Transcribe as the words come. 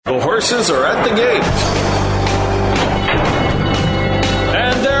horses are at the gate.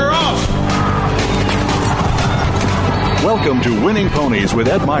 And they're off! Welcome to Winning Ponies with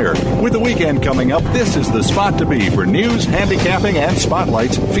Ed Meyer. With the weekend coming up, this is the spot to be for news, handicapping, and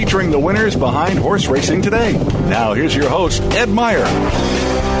spotlights featuring the winners behind horse racing today. Now, here's your host, Ed Meyer.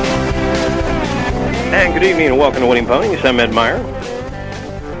 And good evening and welcome to Winning Ponies. I'm Ed Meyer.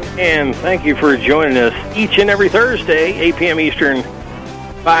 And thank you for joining us each and every Thursday, 8 p.m. Eastern,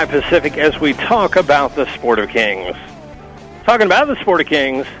 5 Pacific, as we talk about the Sport of Kings. Talking about the Sport of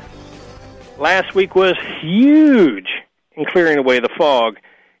Kings, last week was huge in clearing away the fog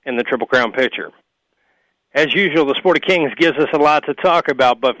in the Triple Crown picture. As usual, the Sport of Kings gives us a lot to talk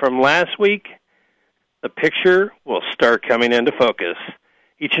about, but from last week, the picture will start coming into focus.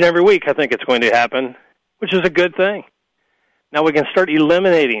 Each and every week, I think it's going to happen, which is a good thing. Now we can start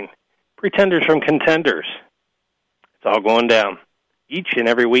eliminating pretenders from contenders. It's all going down. Each and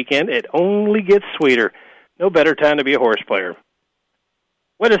every weekend, it only gets sweeter. No better time to be a horse player.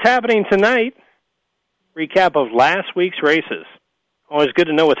 What is happening tonight? Recap of last week's races. Always good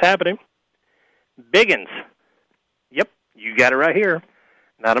to know what's happening. Biggins. Yep, you got it right here.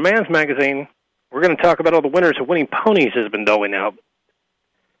 Not a man's magazine. We're going to talk about all the winners of Winning Ponies has been doling out.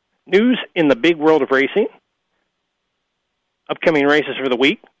 News in the big world of racing. Upcoming races for the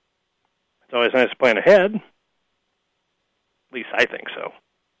week. It's always nice to plan ahead. At least I think so.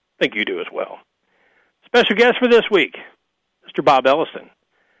 I think you do as well. Special guest for this week, Mr. Bob Elliston,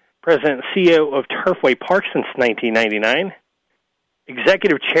 President and CEO of Turfway Park since 1999,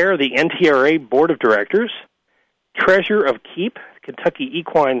 Executive Chair of the NTRA Board of Directors, Treasurer of KEEP, Kentucky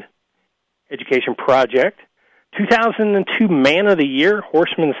Equine Education Project, 2002 Man of the Year,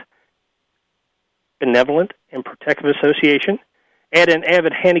 Horsemen's Benevolent and Protective Association, and an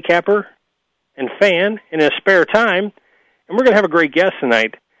avid handicapper and fan in his spare time. And we're going to have a great guest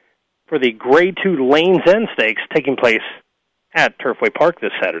tonight for the Grade 2 Lanes End Stakes taking place at Turfway Park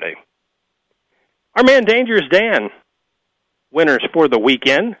this Saturday. Our man Dangerous Dan, winners for the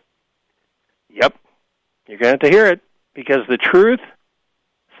weekend. Yep, you're going to have to hear it, because the truth,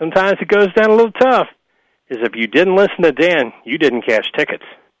 sometimes it goes down a little tough, is if you didn't listen to Dan, you didn't cash tickets.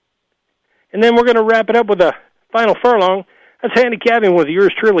 And then we're going to wrap it up with a final furlong. That's handicapping with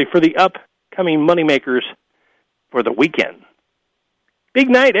yours truly for the upcoming moneymakers for the weekend. Big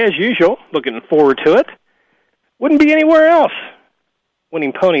night as usual. Looking forward to it. Wouldn't be anywhere else.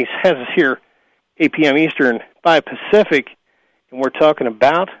 Winning Ponies has us here 8 p.m. Eastern, 5 Pacific, and we're talking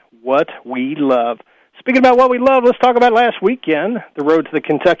about what we love. Speaking about what we love, let's talk about last weekend. The road to the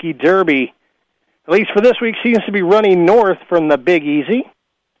Kentucky Derby, at least for this week, seems to be running north from the Big Easy.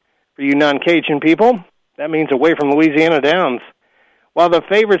 For you non-Cajun people, that means away from Louisiana Downs. While the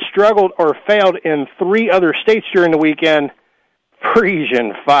favorites struggled or failed in 3 other states during the weekend,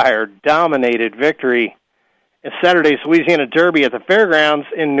 Frisian Fire dominated victory. And Saturday's Louisiana Derby at the Fairgrounds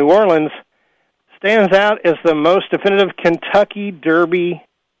in New Orleans stands out as the most definitive Kentucky Derby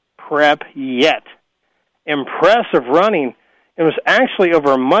prep yet. Impressive running. It was actually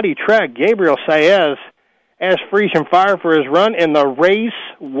over a muddy track. Gabriel Saez asked Frisian Fire for his run, and the race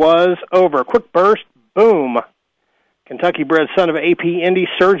was over. Quick burst, boom. Kentucky-bred son of AP Indy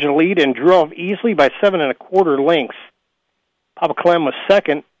surged the lead and drew off easily by 7 1/4 lengths. Papa Clem was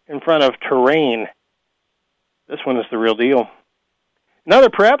second in front of Terrain. This one is the real deal. In other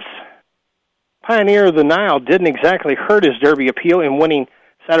preps, Pioneer of the Nile didn't exactly hurt his Derby appeal in winning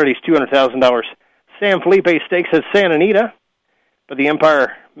Saturday's $200,000 San Felipe Stakes at Santa Anita, but the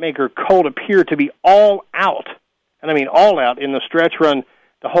Empire Maker Colt appeared to be all out, and I mean all out, in the stretch run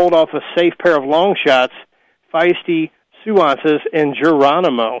to hold off a safe pair of long shots, Feisty, Suances, and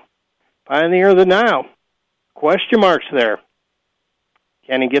Geronimo. Pioneer of the Nile. Question marks there.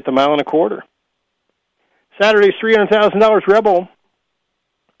 Can he get the 1 1/4? Saturday's $300,000 Rebel,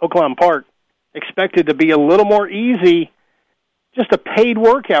 Oakland Park, expected to be a little more easy. Just a paid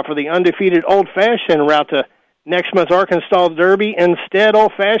workout for the undefeated Old Fashioned route to next month's Arkansas Derby. Instead,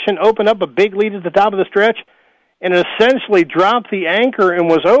 Old Fashioned opened up a big lead at the top of the stretch and essentially dropped the anchor and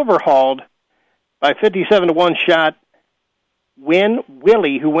was overhauled by 57-1 shot Win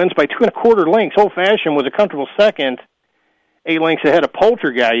Willie, who wins by 2 1/4 lengths. Old Fashioned was a comfortable second, 8 lengths ahead of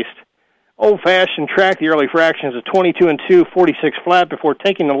Poltergeist. Old Fashioned tracked the early fractions of 22-2, 46 flat before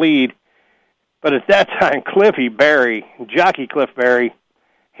taking the lead. But at that time, Jockey Cliff Berry,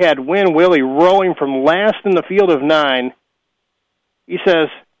 had Win Willie rolling from last in the field of 9. He says,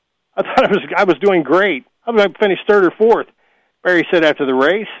 I thought I was doing great. I was going to finish 3rd or 4th, Berry said after the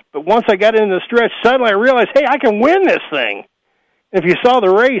race. But once I got into the stretch, suddenly I realized, hey, I can win this thing. If you saw the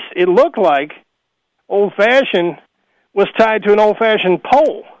race, it looked like Old Fashioned was tied to an Old Fashioned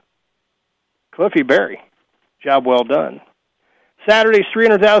pole. Cliffy Berry. Job well done. Saturday's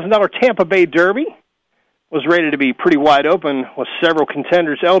 $300,000 Tampa Bay Derby was rated to be pretty wide open, with several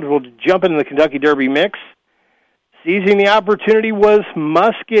contenders eligible to jump into the Kentucky Derby mix. Seizing the opportunity was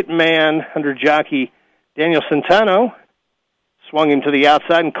Musket Man under jockey Daniel Centeno. Swung him to the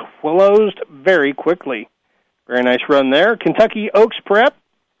outside and closed very quickly. Very nice run there. Kentucky Oaks Prep.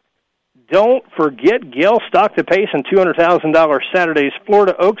 Don't forget Gil stalked the pace in $200,000 Saturday's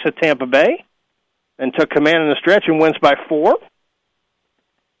Florida Oaks at Tampa Bay. Then took command in the stretch and wins by 4.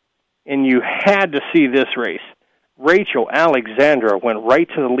 And you had to see this race. Rachel Alexandra went right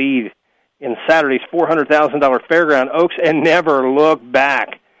to the lead in Saturday's $400,000 Fairground Oaks and never looked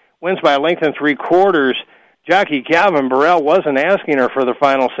back. Wins by a length and 3/4. Jockey Calvin Burrell wasn't asking her for the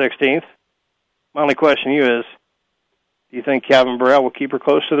final 16th. My only question to you is, do you think Calvin Burrell will keep her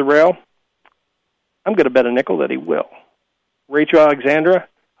close to the rail? I'm going to bet a nickel that he will. Rachel Alexandra,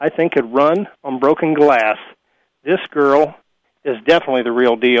 I think, could run on broken glass. This girl is definitely the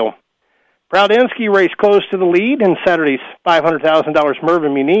real deal. Prowdinsky raced close to the lead in Saturday's $500,000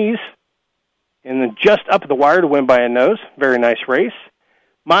 Mervyn Muniz. And then just up the wire to win by a nose. Very nice race.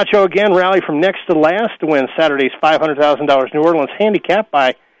 Macho again rallied from next to last to win Saturday's $500,000 New Orleans Handicap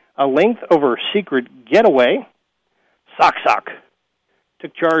by a length over Secret Getaway. Sock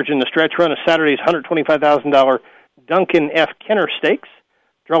took charge in the stretch run of Saturday's $125,000 Duncan F. Kenner Stakes,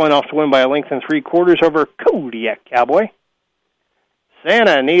 drawing off to win by a length and 3/4 over Kodiak Cowboy.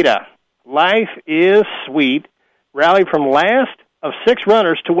 Santa Anita, Life is Sweet, rallied from last of 6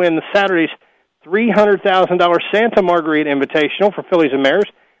 runners to win Saturday's $300,000 Santa Margarita Invitational for fillies and mares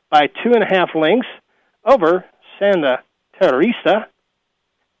by 2.5 lengths over Santa Teresa.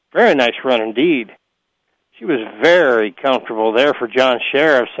 Very nice run indeed. She was very comfortable there for John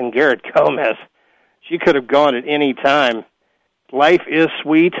Sheriffs and Garrett Gomez. She could have gone at any time. Life is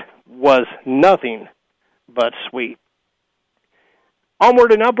Sweet was nothing but sweet.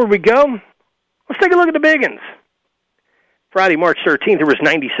 Onward and upward we go. Let's take a look at the biggins. Friday, March 13th, there was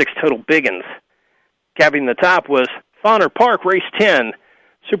 96 total biggins. Capping the top was Fauner Park, race 10.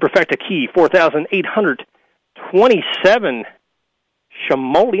 Superfecta Key, 4,827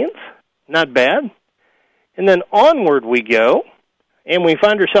 simoleons. Not bad. And then onward we go, and we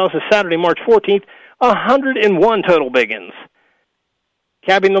find ourselves at Saturday, March 14th, 101 total biggins.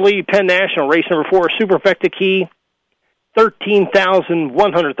 Capping the lead, Penn National, race number 4, Superfecta Key,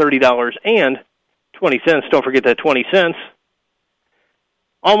 $13,130.20. Don't forget that 20 cents.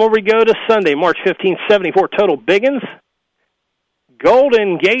 Onward we go to Sunday, March 15th, 74 total biggins.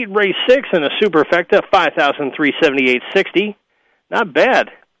 Golden Gate, race 6 in a Superfecta, $5,378.60. Not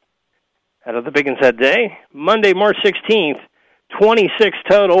bad. Out of the biggins that day. Monday, March 16th, 26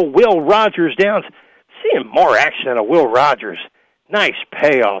 total. Will Rogers Downs. Seeing more action out of Will Rogers. Nice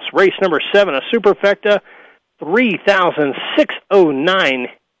payoffs. Race number 7, a Superfecta,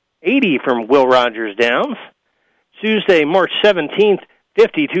 $3,609.80 from Will Rogers Downs. Tuesday, March 17th,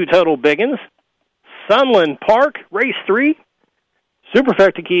 52 total biggins. Sunland Park, race 3,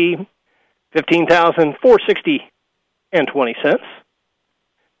 Superfecta Key, $15,460.20.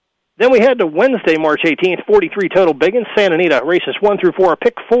 Then we head to Wednesday, March 18th, 43 total biggins. Santa Anita, races 1 through 4,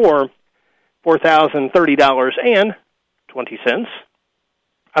 pick 4, $4,030.20.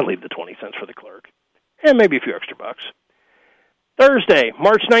 I'd leave the 20 cents for the clerk. And maybe a few extra bucks. Thursday,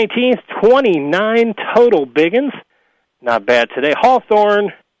 March 19th, 29 total biggins. Not bad today.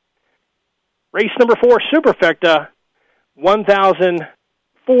 Hawthorne, race number 4, Superfecta,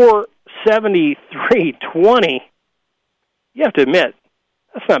 $1,473.20. You have to admit,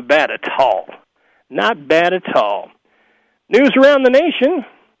 that's not bad at all. Not bad at all. News around the nation.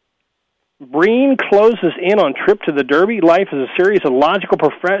 Breen closes in on trip to the Derby. Life is a series of logical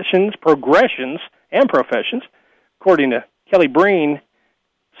progressions, and professions. According to Kelly Breen,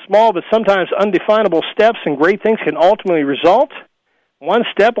 small but sometimes undefinable steps and great things can ultimately result. One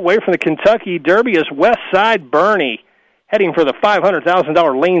step away from the Kentucky Derby is West Side Bernie, heading for the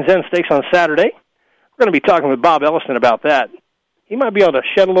 $500,000 Lanes End Stakes on Saturday. We're going to be talking with Bob Elliston about that. He might be able to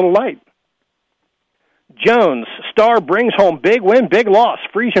shed a little light. Jones, Star brings home big win, big loss.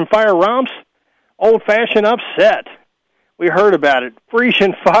 Frisian Fire romps, old-fashioned upset. We heard about it.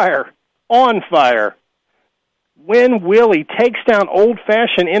 Frisian Fire, on fire. Win Willie takes down Old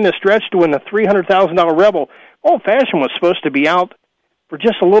Fashioned in the stretch to win the $300,000 Rebel. Old Fashioned was supposed to be out for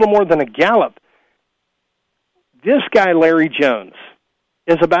just a little more than a gallop. This guy, Larry Jones,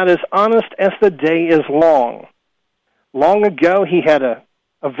 is about as honest as the day is long. Long ago, he had a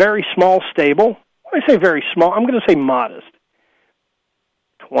very small stable. When I say very small, I'm going to say modest.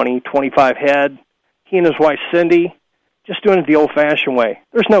 20, 25 head. He and his wife, Cindy, just doing it the old-fashioned way.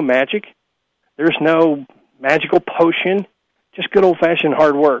 There's no magic. There's no magical potion, just good old-fashioned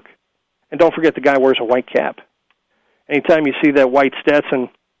hard work. And don't forget the guy wears a white cap. Anytime you see that white Stetson,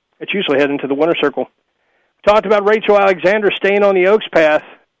 it's usually heading to the winner's circle. We talked about Rachel Alexander staying on the Oaks path,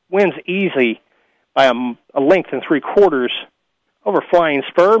 wins easy by a length and 3/4 over Flying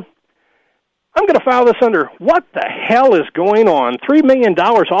Spur. I'm going to file this under, what the hell is going on? $3 million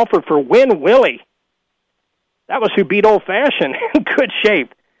offered for Win Willie. That was who beat Old Fashioned in good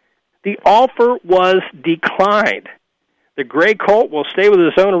shape. The offer was declined. The Gray Colt will stay with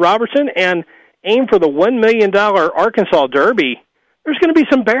his owner, Robertson, and aim for the $1 million Arkansas Derby. There's going to be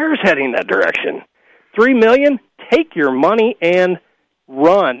some bears heading that direction. $3 million, take your money and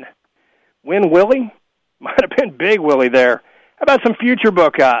run. Win Willie? Might have been Big Willie there. How about some future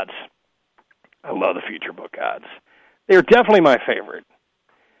book odds? I love the future book odds. They're definitely my favorite.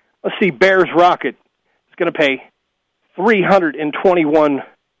 Let's see, Bears Rocket is going to pay 321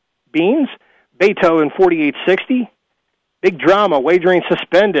 beans. Beethoven 48.60. Big Drama wagering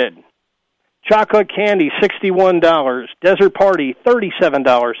suspended. Chocolate Candy $61. Desert Party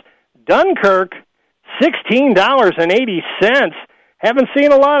 $37. Dunkirk $16.80. Haven't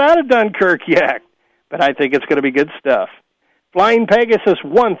seen a lot out of Dunkirk yet, but I think it's going to be good stuff. Flying Pegasus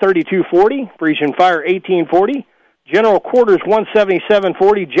 $132.40. Frisian Fire $18.40. General Quarters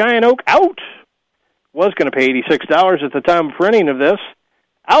 $177.40. Giant Oak out. Was going to pay $86 at the time of printing of this.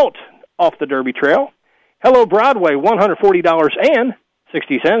 Out off the Derby Trail. Hello Broadway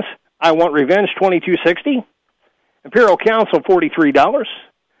 $140.60. I Want Revenge $22.60. Imperial Council $43.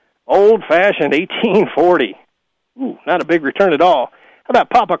 Old Fashioned $18.40. Ooh, not a big return at all. How about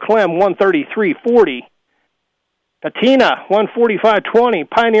Papa Clem $133.40. Patina $145.20.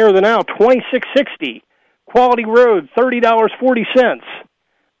 Pioneer of the Now $26.60. Quality Road $30.40.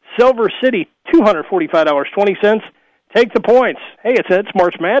 Silver City $245.20. Take the points. Hey, it's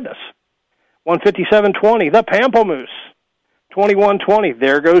March Madness. $157.20. The Pamplemousse $21.20.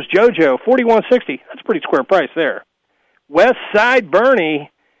 There goes JoJo $41.60. That's a pretty square price there. West Side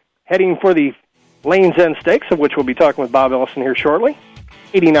Bernie heading for the Lanes End Stakes, of which we'll be talking with Bob Elliston here shortly.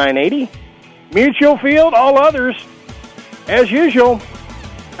 $89.80. Mutual Field, all others, as usual,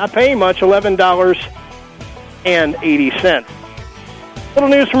 not paying much, $11.80. Little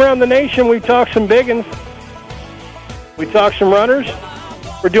news from around the nation. We talked some big uns. We talked some runners.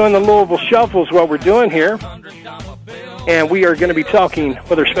 We're doing the Louisville Shuffle is what we're doing here. And we are going to be talking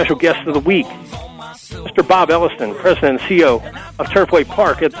with our special guest of the week, Mr. Bob Elliston, President and CEO of Turfway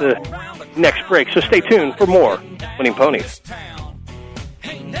Park, at the next break. So stay tuned for more Winning Ponies.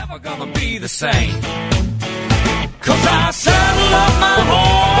 Ain't never gonna be the same. 'Cause I saddle up my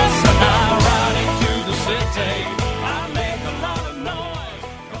horse and I ride into the city. I make a lot of noise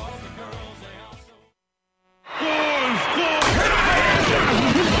 'cause the girls they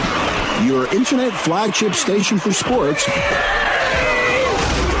Your internet flagship station for sports.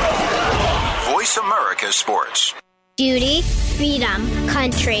 Voice America Sports. Duty, freedom,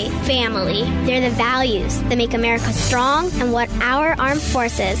 country, family. They're the values that make America strong and what our armed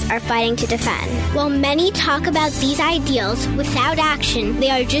forces are fighting to defend. While many talk about these ideals without action, they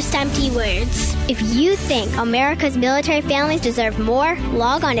are just empty words. If you think America's military families deserve more,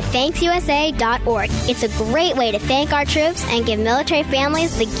 log on to ThanksUSA.org. It's a great way to thank our troops and give military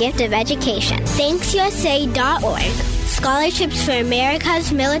families the gift of education. ThanksUSA.org. Scholarships for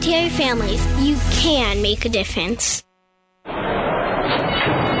America's military families. You can make a difference. And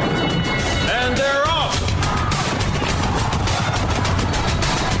they're off.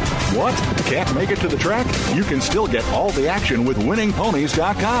 What? Can't make it to the track? You can still get all the action with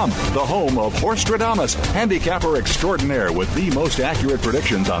winningponies.com, the home of Horstradamus, handicapper extraordinaire with the most accurate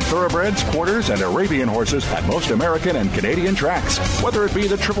predictions on thoroughbreds, quarters, and Arabian horses at most American and Canadian tracks. Whether it be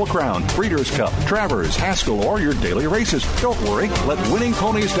the Triple Crown, Breeders' Cup, Travers, Haskell, or your daily races, don't worry. Let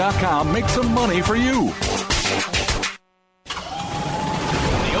winningponies.com make some money for you. The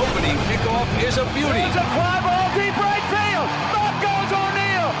opening kickoff is a beauty. It's a fly ball deep right field. Back goes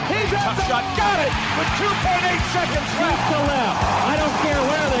O'Neal. He's at the shot. Got it with 2.8 seconds left to left. I don't care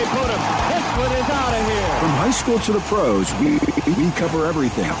where they put him. This one is out of here. From high school to the pros, we cover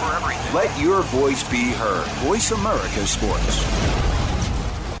everything. Let your voice be heard. Voice America Sports.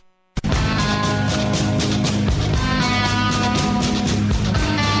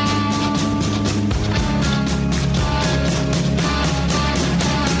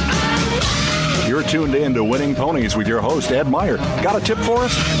 You're tuned in to Winning Ponies with your host, Ed Meyer. Got a tip for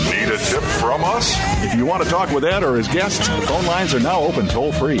us? Need a tip from us? If you want to talk with Ed or his guests, the phone lines are now open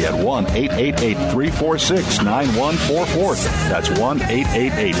toll-free at 1-888-346-9144. That's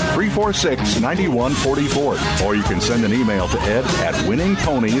 1-888-346-9144. Or you can send an email to ed at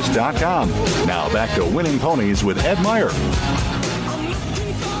winningponies.com. Now back to Winning Ponies with Ed Meyer.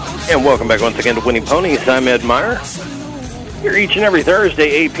 And welcome back once again to Winning Ponies. I'm Ed Meyer. Here each and every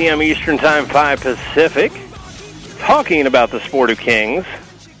Thursday, 8 p.m. Eastern Time, 5 Pacific, talking about the sport of kings.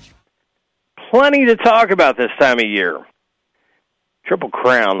 Plenty to talk about this time of year. Triple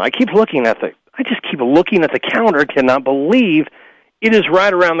Crown. I just keep looking at the calendar. Cannot believe it is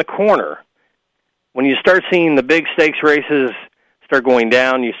right around the corner. When you start seeing the big stakes races start going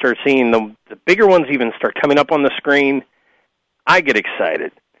down, you start seeing the bigger ones even start coming up on the screen, I get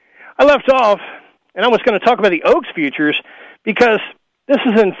excited. I left off, and I was going to talk about the Oaks futures, because this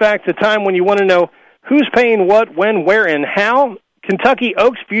is, in fact, the time when you want to know who's paying what, when, where, and how. Kentucky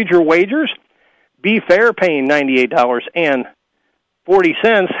Oaks future wagers. Be Fair paying $98.40.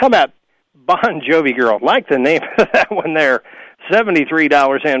 How about Bon Jovi Girl? Like the name of that one there.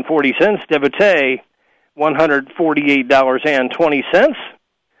 $73.40. Devotee, $148.20.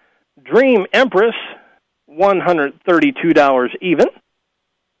 Dream Empress, $132 even.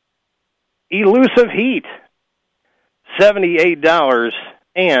 Elusive Heat,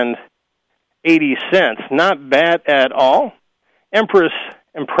 $78.80. Not bad at all.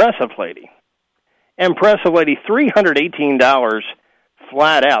 Impressive Lady, $318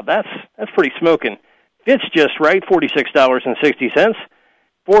 flat out. That's pretty smoking. Fits Just Right, $46.60.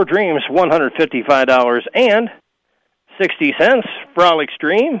 Four Dreams, $155.60. Frolic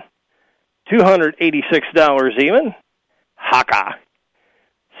Stream, $286 even. Haka,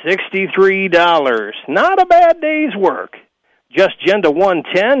 $63. Not a bad day's work. Just Genda,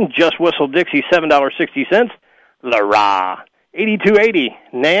 $110. Just Whistle Dixie, $7.60. Lara, $82.80.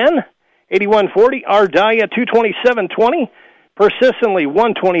 Nan, $81.40. Ardaya, $227.20. Persistently,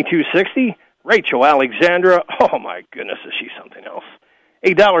 $122.60. Rachel Alexandra, oh my goodness, is she something else?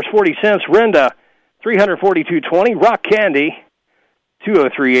 $8.40. Renda, $342.20. Rock Candy,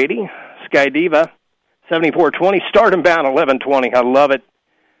 $203.80. Sky Diva, $74.20. Stardom Bound, $11.20. I love it.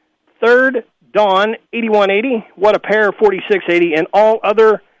 Third, Dawn, $81.80. What a Pair, $46.80. And all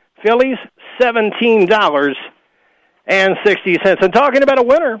other fillies, $17.60. And talking about a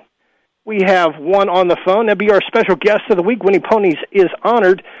winner, we have one on the phone. That'll be our special guest of the week. Winning Ponies is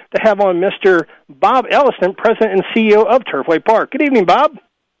honored to have on Mr. Bob Elliston, President and CEO of Turfway Park. Good evening, Bob.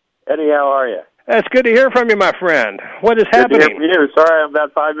 Eddie, how are you? It's good to hear from you, my friend. What is happening? Good to hear from you. Sorry, I'm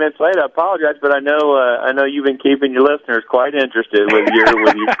about 5 minutes late. I apologize, but I know you've been keeping your listeners quite interested with your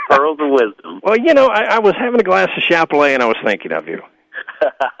pearls of wisdom. Well, I was having a glass of Chapelet, and I was thinking of you.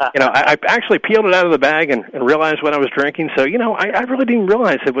 I actually peeled it out of the bag and realized what I was drinking. So, I really didn't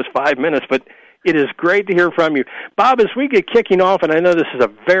realize it was 5 minutes, but it is great to hear from you. Bob, as we get kicking off, and I know this is a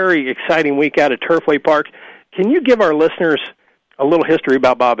very exciting week out at Turfway Park, can you give our listeners a little history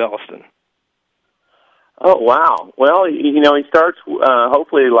about Bob Elliston? Oh, wow. Well, he starts,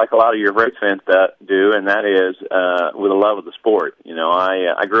 hopefully like a lot of your race fans do, and that is with a love of the sport.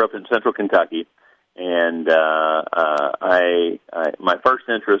 I grew up in central Kentucky, and my first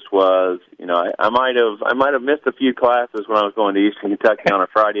interest was, I might have missed a few classes when I was going to Eastern Kentucky on a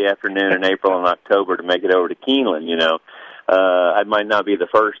Friday afternoon in April and October to make it over to Keeneland. I might not be the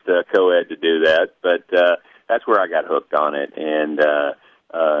first co-ed to do that, but that's where I got hooked on it. And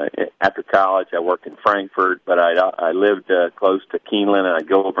after college, I worked in Frankfurt, but I lived close to Keeneland, and I'd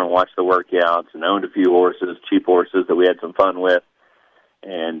go over and watch the workouts and owned a few horses, cheap horses that we had some fun with.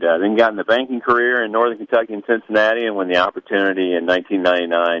 And then got in the banking career in Northern Kentucky and Cincinnati, and when the opportunity in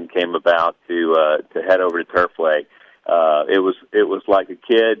 1999 came about to head over to Turfway, it was like a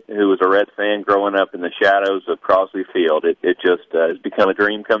kid who was a Reds fan growing up in the shadows of Crossley Field. It just has become a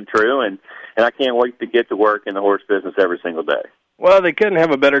dream come true, and I can't wait to get to work in the horse business every single day. Well, they couldn't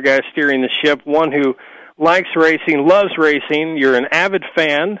have a better guy steering the ship, one who likes racing, loves racing. You're an avid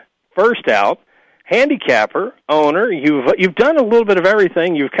fan, first out, handicapper, owner. You've done a little bit of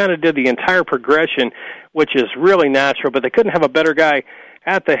everything. You've kind of did the entire progression, which is really natural, but they couldn't have a better guy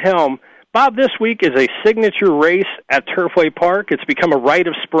at the helm. Bob, this week is a signature race at Turfway Park. It's become a rite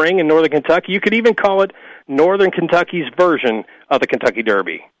of spring in Northern Kentucky. You could even call it Northern Kentucky's version of the Kentucky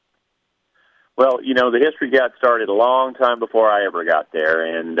Derby. Well, the history got started a long time before I ever got there,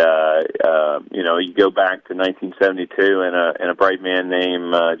 and you go back to 1972, and a bright man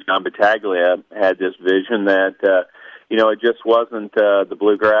named John Battaglia had this vision that it just wasn't the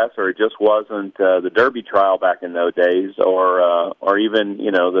Bluegrass, or it just wasn't the Derby trial back in those days, or even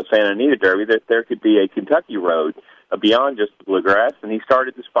the Santa Anita Derby. That there could be a Kentucky road beyond just the Bluegrass, and he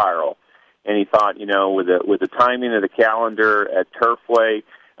started to spiral. And he thought, with the timing of the calendar at Turfway,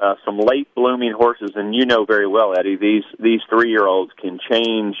 some late blooming horses, and very well, Eddie, these 3-year-olds can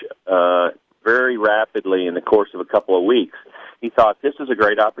change very rapidly in the course of a couple of weeks. He thought this is a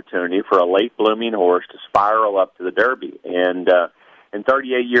great opportunity for a late blooming horse to spiral up to the Derby. And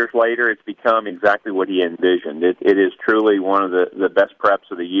 38 years later, it's become exactly what he envisioned. It is truly one of the best preps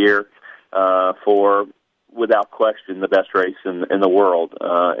of the year for, without question, the best race in the world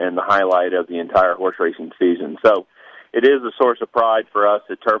and the highlight of the entire horse racing season. So it is a source of pride for us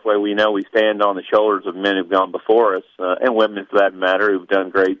at Turfway. We know we stand on the shoulders of men who've gone before us, and women for that matter, who've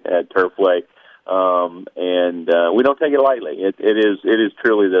done great at Turfway. And we don't take it lightly. It is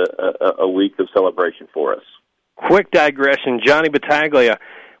truly a week of celebration for us. Quick digression, Johnny Battaglia,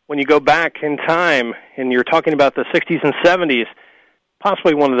 when you go back in time and you're talking about the 60s and 70s,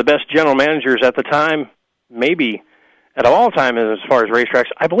 possibly one of the best general managers at the time, maybe at all time as far as racetracks.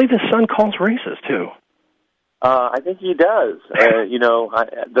 I believe his son calls races, too. I think he does.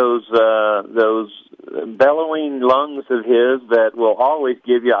 Those bellowing lungs of his that will always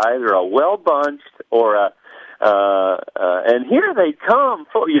give you either a well-bunched or and here they come.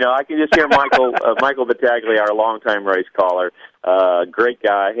 I can just hear Michael Battaglia, our longtime race caller, great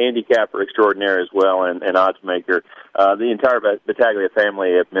guy, handicapper extraordinaire as well, and odds maker. The entire Battaglia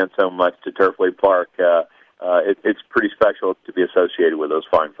family have meant so much to Turfway Park. It's pretty special to be associated with those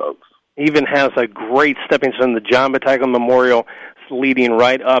fine folks. Even has a great stepping stone, the John Battaglia Memorial, leading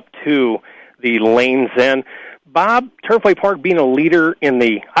right up to the Lanes End. Bob, Turfway Park being a leader in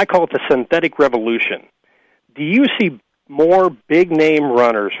I call it the synthetic revolution. Do you see more big-name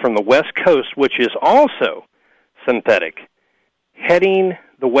runners from the West Coast, which is also synthetic, heading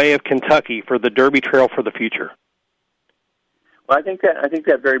the way of Kentucky for the Derby Trail for the future? Well, I think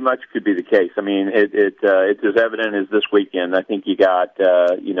that very much could be the case. I mean, it's as evident as this weekend. I think you got,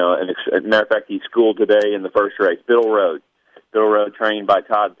 as a matter of fact, he schooled today in the first race, Biddle Road, trained by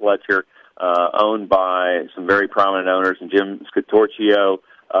Todd Fletcher, owned by some very prominent owners, and Jim Scatorcio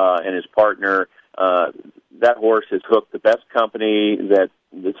and his partner. That horse has hooked the best company that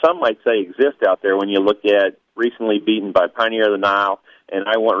some might say exists out there when you look at recently beaten by Pioneer of the Nile and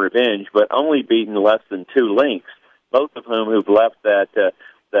I Want Revenge, but only beaten less than 2 lengths. Both of whom who've left that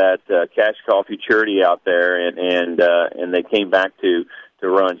cash call futurity out there, and they came back to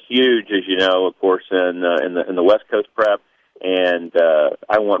run huge, as you know, of course, in the West Coast prep, and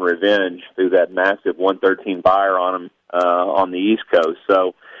I Want Revenge through that massive 113 buyer on him on the East Coast.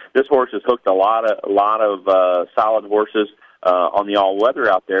 So this horse has hooked a lot of solid horses on the all weather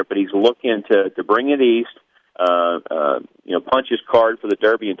out there, but he's looking to bring it east. Punch his card for the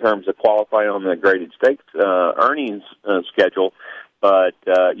Derby in terms of qualifying on the graded stakes earnings schedule, but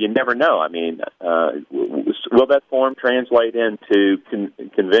you never know. I mean, will that form translate into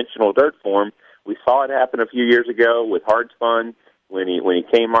conventional dirt form? We saw it happen a few years ago with Hard Spun when he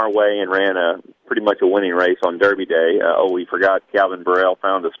came our way and ran pretty much a winning race on Derby Day. We forgot Calvin Burrell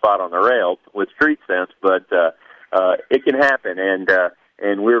found a spot on the rail with street sense, but it can happen,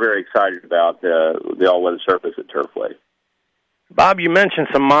 and we're very excited about the all-weather surface at Turfway. Bob, you mentioned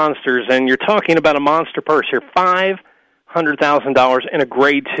some monsters, and you're talking about a monster purse here, $500,000 in a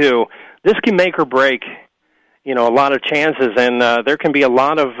Grade 2. This can make or break, a lot of chances, and there can be a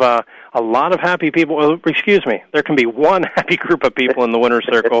lot of happy people. Well, excuse me, there can be one happy group of people in the winner's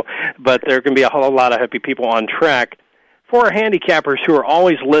circle, but there can be a whole lot of happy people on track. For our handicappers who are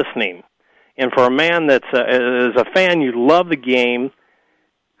always listening, and for a man that's as a fan, you love the game.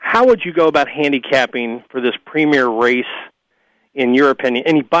 How would you go about handicapping for this premier race, in your opinion?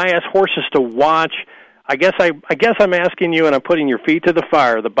 Any biased horses to watch? I guess I'm asking you, and I'm putting your feet to the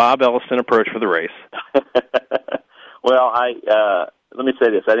fire, the Bob Elliston approach for the race. Well, let me say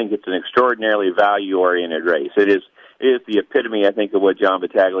this. I think it's an extraordinarily value-oriented race. It is the epitome, I think, of what John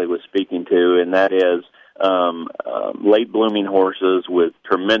Battaglia was speaking to, and that is late-blooming horses with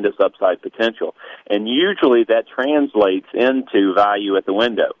tremendous upside potential. And usually that translates into value at the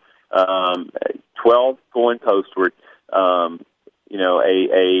window. 12 going postward.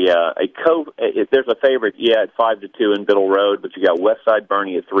 If there's a favorite, at 5-2 in Biddle Road, but you got Westside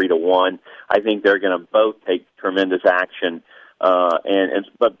Bernie at 3-1. I think they're going to both take tremendous action. But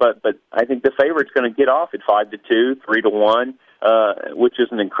I think the favorite's going to get off at 5-2, 3-1, which is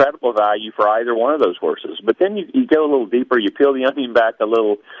an incredible value for either one of those horses. But then you go a little deeper, you peel the onion back a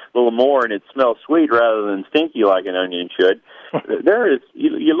little more, and it smells sweet rather than stinky like an onion should.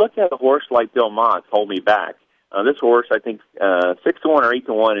 You look at a horse like Bill Mott's Hold Me Back. This horse, I think, 6-1 or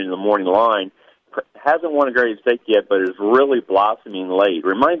 8-1 in the morning line, hasn't won a graded stake yet, but is really blossoming late.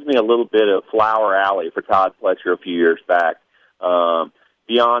 Reminds me a little bit of Flower Alley for Todd Fletcher a few years back.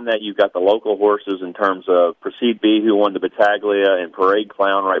 Beyond that, you've got the local horses in terms of Proceed B, who won the Battaglia, and Parade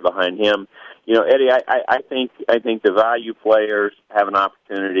Clown right behind him. You know, Eddie, I think the value players have an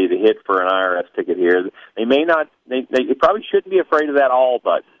opportunity to hit for an IRS ticket here. They may not. They probably shouldn't be afraid of that all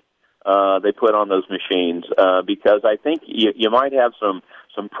button they put on those machines because I think you might have some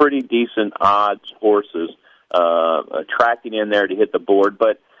pretty decent odds horses tracking in there to hit the board,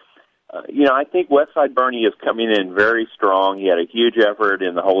 but. You know, I think Westside Bernie is coming in very strong. He had a huge effort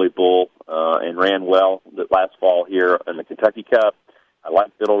in the Holy Bull and ran well last fall here in the Kentucky Cup. I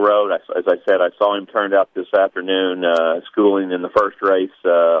like Biddle Road. As I said, I saw him turned out this afternoon schooling in the first race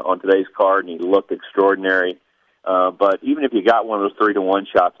on today's card, and he looked extraordinary. But even if you got one of those 3-1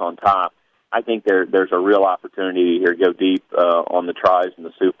 shots on top, I think there's a real opportunity here to go deep on the tries and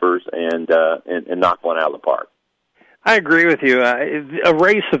the supers and knock one out of the park. I agree with you. A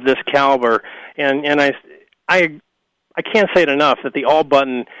race of this caliber, and I can't say it enough that the all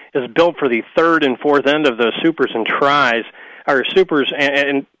button is built for the third and fourth end of those supers and tries, or supers,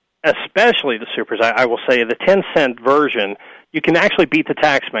 and especially the supers. I will say the 10-cent version. You can actually beat the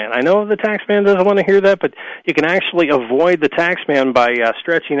taxman. I know the taxman doesn't want to hear that, but you can actually avoid the taxman by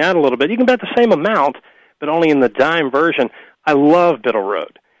stretching out a little bit. You can bet the same amount, but only in the dime version. I love Biddle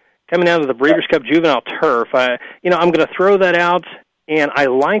Road. Coming out of the Breeders' Cup Juvenile Turf, I'm going to throw that out, and I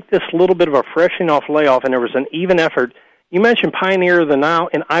like this little bit of a freshening off layoff, and there was an even effort. You mentioned Pioneer of the Nile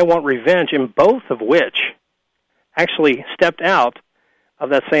and I Want Revenge, and both of which actually stepped out of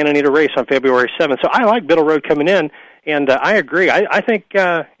that Santa Anita race on February 7th. So I like Biddle Road coming in, and I agree. I think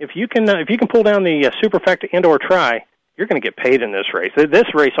if you can pull down the superfecta and/or try, you're going to get paid in this race.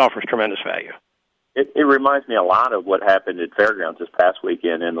 This race offers tremendous value. It reminds me a lot of what happened at Fairgrounds this past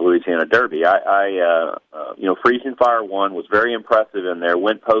weekend in the Louisiana Derby. Freezing Fire won, was very impressive in there.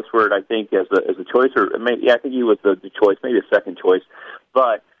 Went postward, I think, as a choice, or maybe I think he was the choice, maybe a second choice.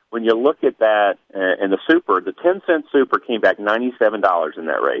 But when you look at that and the super, the 10-cent super came back $97 in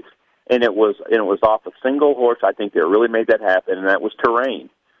that race, and it was off a single horse. I think that really made that happen, and that was Terrain,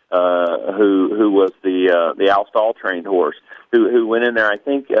 who was the Al Stall trained horse, who went in there, I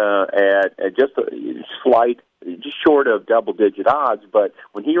think, at just a slight, just short of double-digit odds. But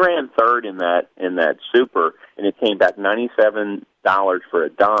when he ran third in that super, and it came back $97 for a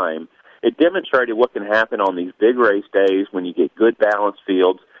dime, it demonstrated what can happen on these big race days when you get good balanced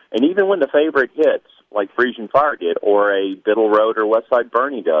fields, and even when the favorite hits, like Frisian Fire did, or a Biddle Road or Westside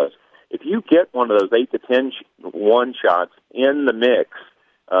Bernie does. If you get one of those 8-10-1 shots in the mix,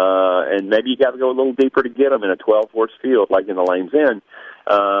 and maybe you got to go a little deeper to get them in a 12-horse field, like in the Lanes End.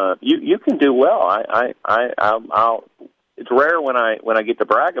 You can do well. I'll. It's rare when I get to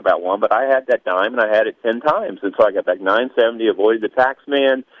brag about one, but I had that dime and I had it 10 times, and so I got back $970, avoided the tax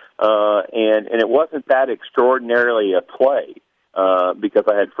man, and it wasn't that extraordinarily a play because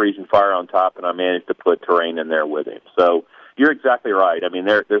I had Freezing Fire on top, and I managed to put Terrain in there with him. So. You're exactly right. I mean,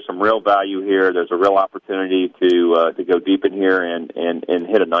 there's some real value here. There's a real opportunity to go deep in here and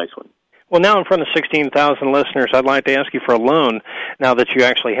hit a nice one. Well, now in front of 16,000 listeners, I'd like to ask you for a loan now that you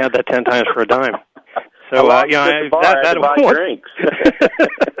actually had that 10 times for a dime. So drinks.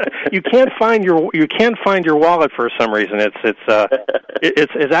 you can't find your wallet for some reason.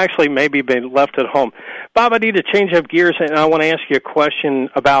 It's actually maybe been left at home. Bob, I need to change up gears, and I want to ask you a question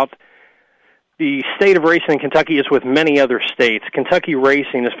about. The state of racing in Kentucky is with many other states. Kentucky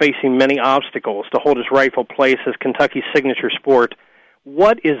racing is facing many obstacles to hold its rightful place as Kentucky's signature sport.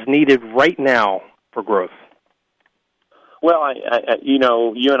 What is needed right now for growth? Well, you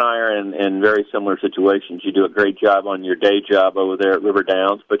and I are in very similar situations. You do a great job on your day job over there at River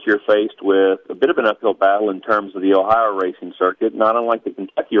Downs, but you're faced with a bit of an uphill battle in terms of the Ohio racing circuit, not unlike the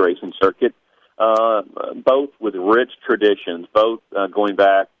Kentucky racing circuit, both with rich traditions, both going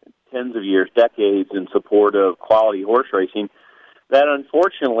back tens of years, decades in support of quality horse racing that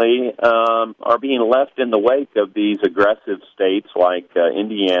unfortunately are being left in the wake of these aggressive states like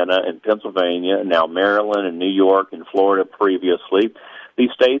Indiana and Pennsylvania, and now Maryland and New York and Florida previously.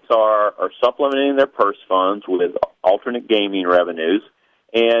 These states are supplementing their purse funds with alternate gaming revenues,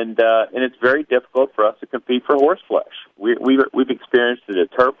 and it's very difficult for us to compete for horse flesh. We've experienced it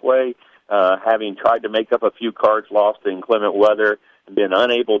at Turfway, having tried to make up a few cards lost to inclement weather, been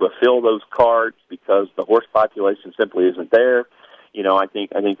unable to fill those cards because the horse population simply isn't there. You know, I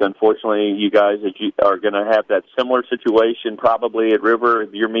think unfortunately you guys are going to have that similar situation probably at River,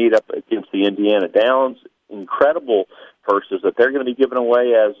 your meet up against the Indiana Downs. Incredible purses that they're going to be giving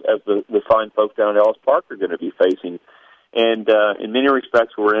away as the fine folks down at Ellis Park are going to be facing. And in many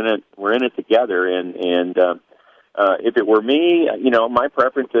respects, we're in it together. And if it were me, my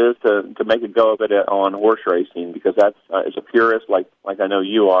preference is to make a go of it on horse racing, because that's as a purist, like I know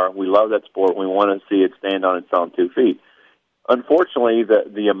you are. We love that sport. We want to see it stand on its own 2 feet. Unfortunately,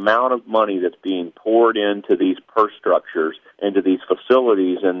 the amount of money that's being poured into these purse structures, into these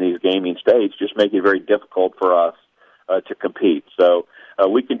facilities and these gaming states, just make it very difficult for us to compete. So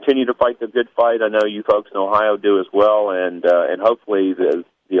we continue to fight the good fight. I know you folks in Ohio do as well, and hopefully the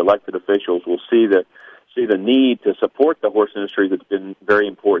elected officials will see the need to support the horse industry that's been very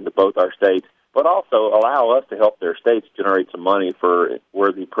important to both our states, but also allow us to help their states generate some money for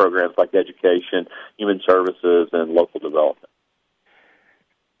worthy programs like education, human services, and local development.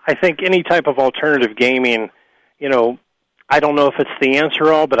 I think any type of alternative gaming, I don't know if it's the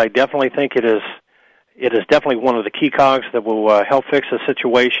answer all, but I definitely think it is definitely one of the key cogs that will help fix the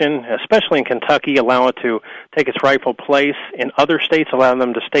situation, especially in Kentucky, allow it to take its rightful place. In other states, allow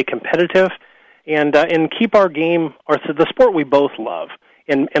them to stay competitive and keep our game, or the sport we both love,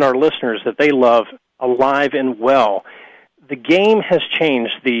 and our listeners that they love, alive and well. The game has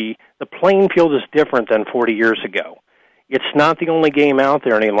changed. The playing field is different than 40 years ago. It's not the only game out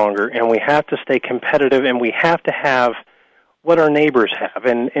there any longer, and we have to stay competitive, and we have to have what our neighbors have,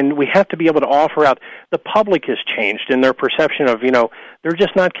 and we have to be able to offer out. The public has changed in their perception of, they're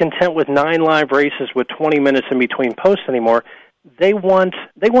just not content with 9 live races with 20 minutes in between posts anymore. They want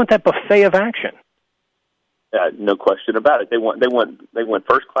that buffet of action. No question about it. They want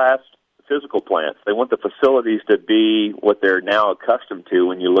first class physical plants. They want the facilities to be what they're now accustomed to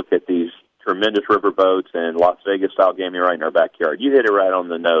when you look at these tremendous riverboats and Las Vegas style gaming right in our backyard. You hit it right on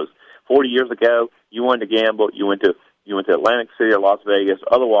the nose. 40 years ago, you wanted to gamble, you went to Atlantic City or Las Vegas.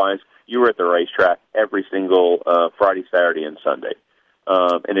 Otherwise, you were at the racetrack every single Friday, Saturday, and Sunday.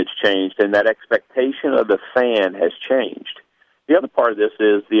 And it's changed, and that expectation of the fan has changed. The other part of this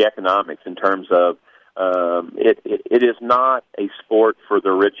is the economics in terms of it is not a sport for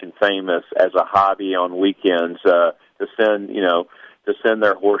the rich and famous as a hobby on weekends to send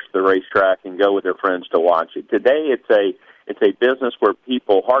their horse to the racetrack and go with their friends to watch it. Today, it's a business where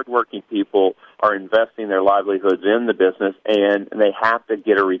hardworking people, are investing their livelihoods in the business, and they have to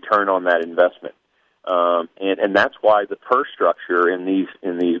get a return on that investment. And that's why the purse structure in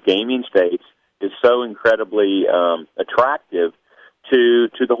these gaming states is so incredibly attractive to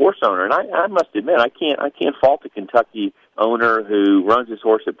the horse owner. And I must admit, I can't fault the Kentucky owner who runs his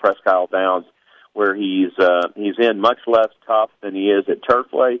horse at Presque Isle Downs, where he's in much less tough than he is at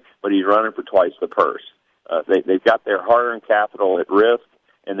Turfway, but he's running for twice the purse. They've got their hard-earned capital at risk,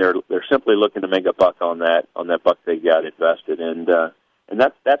 and they're simply looking to make a buck on that buck they got invested. And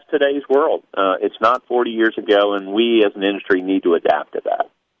that's today's world. It's not 40 years ago, and we as an industry need to adapt to that.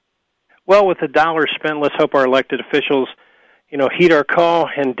 Well, with the dollar spent, let's hope our elected officials, heed our call,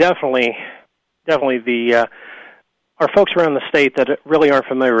 and definitely our folks around the state that really aren't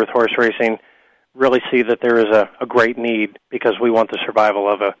familiar with horse racing really see that there is a great need, because we want the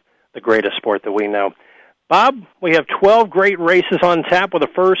survival of the greatest sport that we know. Bob, we have 12 great races on tap with a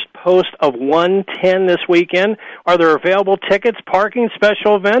first post of 110 this weekend. Are there available tickets, parking,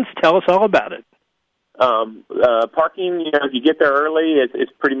 special events? Tell us all about it. Parking, if you get there early,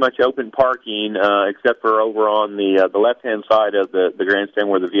 it's pretty much open parking, except for over on the left-hand side of the grandstand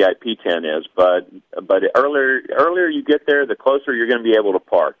where the VIP tent is. But earlier you get there, the closer you're going to be able to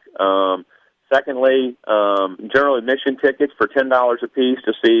park. Secondly, general admission tickets for $10 a piece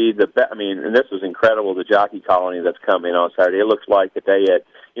to see and this is incredible, the jockey colony that's coming on Saturday. It looks like a day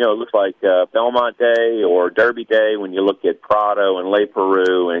Belmont Day or Derby Day when you look at Prado and Le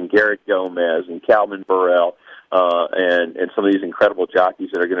Peru and Garrett Gomez and Calvin Burrell and some of these incredible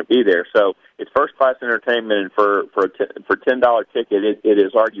jockeys that are going to be there. So it's first-class entertainment, and for $10 ticket, it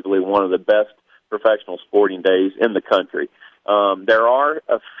is arguably one of the best professional sporting days in the country. There are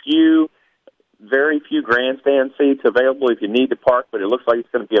very few grandstand seats available if you need to park, but it looks like it's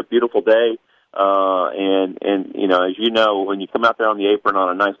going to be a beautiful day. And as you know, when you come out there on the apron on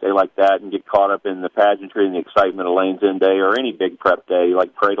a nice day like that and get caught up in the pageantry and the excitement of Lane's End Day or any big prep day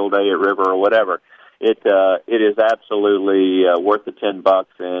like Cradle Day at River or whatever, it is absolutely worth the $10,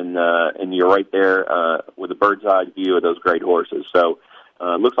 and you're right there with a bird's eye view of those great horses. So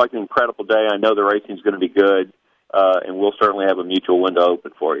it looks like an incredible day. I know the racing's going to be good, and we'll certainly have a mutual window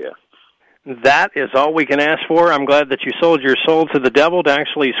open for you. That is all we can ask for. I'm glad that you sold your soul to the devil to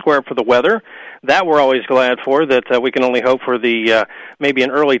actually square up for the weather. That we're always glad for, that we can only hope for the maybe an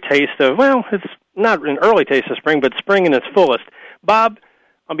early taste of, it's not an early taste of spring, but spring in its fullest. Bob,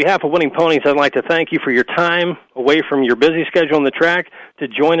 On behalf of Winning Ponies, I'd like to thank you for your time away from your busy schedule on the track to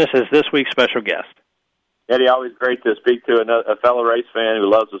join us as this week's special guest. Eddie, always great to speak to a fellow race fan who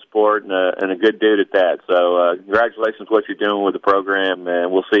loves the sport and a good dude at that. So congratulations what you're doing with the program,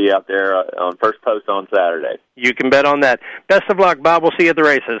 and we'll see you out there on first post on Saturday. You can bet on that. Best of luck, Bob. We'll see you at the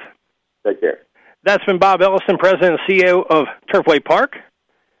races. Take care. That's been Bob Elliston, President and CEO of Turfway Park.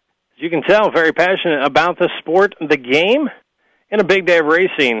 As you can tell, very passionate about the sport, the game, and a big day of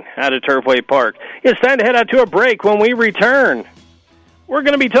racing out at Turfway Park. It's time to head out to a break. When we return, we're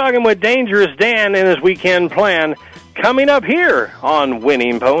going to be talking with Dangerous Dan and his weekend plan coming up here on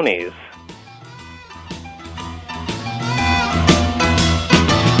Winning Ponies.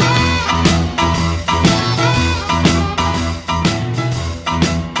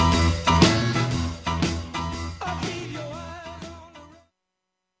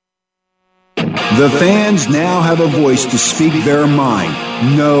 The fans now have a voice to speak their mind.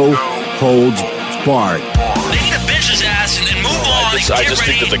 No holds barred. They need to bench his ass and move on. I just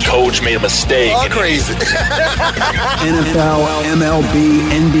think that the coach made a mistake. Oh, crazy. NFL, MLB,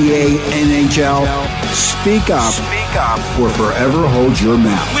 NBA, NHL. Speak up or forever hold your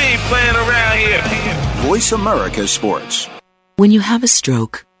mouth. We ain't playing around here. Voice America Sports. When you have a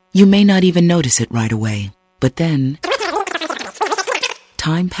stroke, you may not even notice it right away. But then,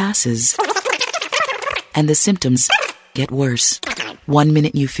 time passes, and the symptoms get worse. 1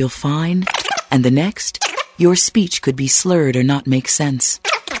 minute you feel fine, and the next, your speech could be slurred or not make sense.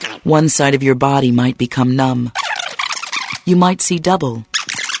 One side of your body might become numb. You might see double.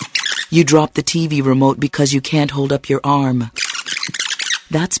 You drop the TV remote because you can't hold up your arm.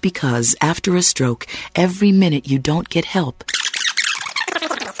 That's because after a stroke, every minute you don't get help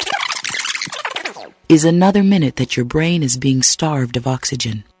is another minute that your brain is being starved of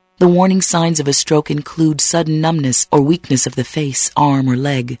oxygen. The warning signs of a stroke include sudden numbness or weakness of the face, arm, or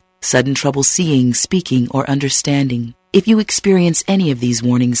leg, sudden trouble seeing, speaking, or understanding. If you experience any of these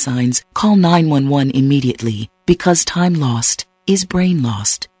warning signs, call 911 immediately, because time lost is brain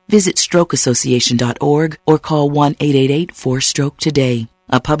lost. Visit strokeassociation.org or call 1-888-4-STROKE today.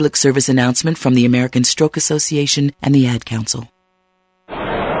 A public service announcement from the American Stroke Association and the Ad Council.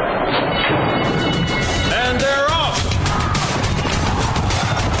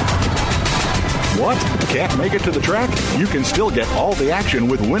 What? Can't make it to the track? You can still get all the action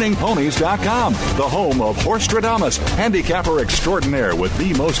with winningponies.com, the home of Horstradamus, handicapper extraordinaire with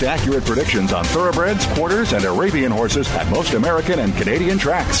the most accurate predictions on thoroughbreds, quarters, and Arabian horses at most American and Canadian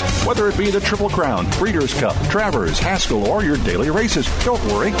tracks. Whether it be the Triple Crown, Breeders' Cup, Travers, Haskell, or your daily races, don't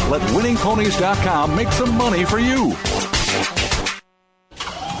worry. Let winningponies.com make some money for you.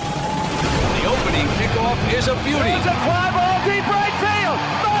 The opening kickoff is a beauty. There's a fly ball deep right field.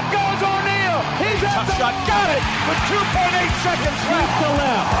 Back goes O'Neal. He's at the shot. Got it with 2.8 seconds left to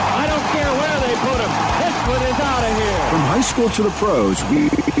left. I don't care where they put him. This one is out of here. From high school to the pros, we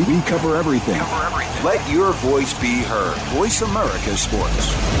cover everything. Let your voice be heard. Voice America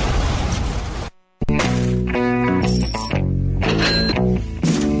Sports.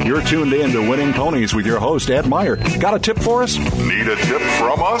 You're tuned in to Winning Ponies with your host, Ed Meyer. Got a tip for us? Need a tip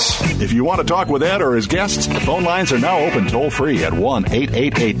from us? If you want to talk with Ed or his guests, the phone lines are now open toll-free at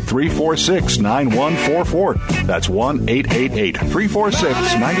 1-888-346-9144. That's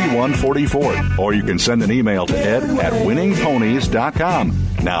 1-888-346-9144. Or you can send an email to ed at winningponies.com.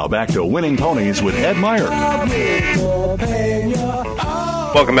 Now back to Winning Ponies with Ed Meyer.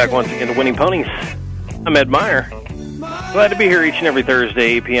 Welcome back once again to Winning Ponies. I'm Ed Meyer. Glad to be here each and every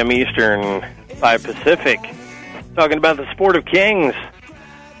Thursday, 8 p.m. Eastern, 5 Pacific, talking about the sport of kings.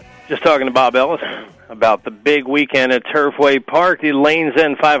 Just talking to Bob Ellison about the big weekend at Turfway Park, the Lanes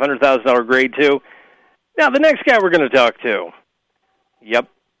End $500,000 Grade 2. Now, the next guy we're going to talk to, yep,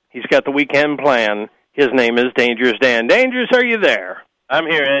 he's got the weekend plan. His name is Dangerous Dan. Dangerous, are you there? I'm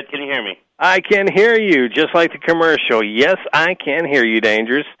here, Ed. Can you hear me? I can hear you, just like the commercial. Yes, I can hear you,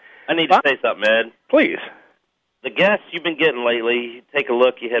 Dangerous. I need to say something, Ed. Please. The guests you've been getting lately, take a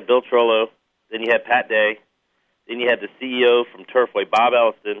look. You had Bill Trollo, then you had Pat Day, then you had the CEO from Turfway, Bob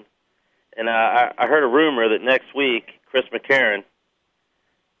Elliston, and I heard a rumor that next week, Chris McCarron,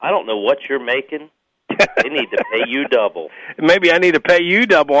 I don't know what you're making. They need to pay you double. Maybe I need to pay you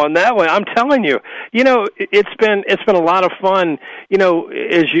double on that one. I'm telling you. You know, it's been a lot of fun. You know,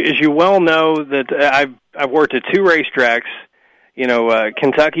 as you well know, that I've worked at two racetracks, you know,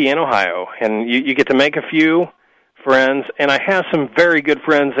 Kentucky and Ohio, and you get to make a few friends, and I have some very good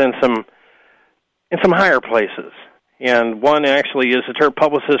friends in some higher places. And one actually is the Turf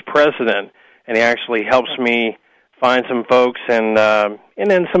Publicist president, and he actually helps me find some folks, and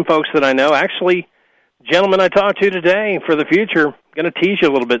then some folks that I know. Actually, gentleman I talked to today for the future, going to tease you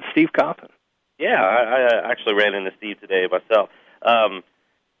a little bit, Steve Coffin. Yeah, I actually ran into Steve today myself.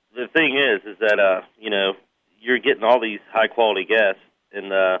 The thing is that, you're getting all these high-quality guests,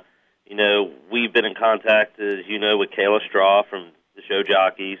 and, we've been in contact, as you know, with Kayla Straw from the show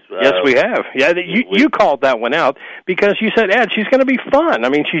jockeys. Yes, we have. Yeah, you called that one out because you said, Ed, she's going to be fun. I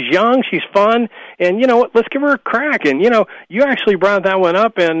mean, she's young, she's fun, and you know what? Let's give her a crack. And you actually brought that one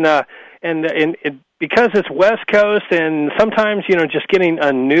up, and because it's West Coast, and sometimes just getting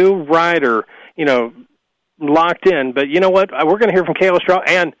a new rider, locked in. But you know what? We're going to hear from Kayla Straw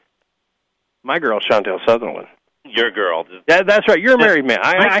and my girl Chantel Sutherland. Your girl. That's right. You're a married man.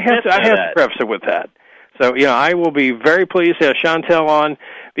 I have to preface it with that. So, I will be very pleased to have Chantel on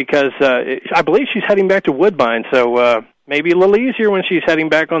because I believe she's heading back to Woodbine, so maybe a little easier when she's heading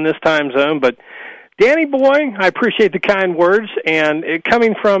back on this time zone. But, Danny boy, I appreciate the kind words, and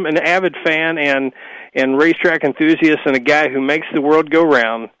coming from an avid fan and racetrack enthusiast and a guy who makes the world go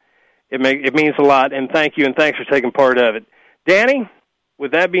round, it means a lot, and thank you, and thanks for taking part of it. Danny,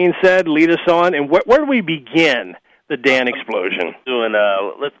 with that being said, lead us on, and where do we begin the Dan explosion?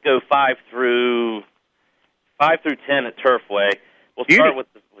 Let's go 5 through 10 at Turfway. We'll start with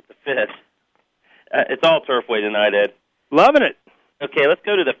the 5th. It's all Turfway tonight, Ed. Loving it. Okay, let's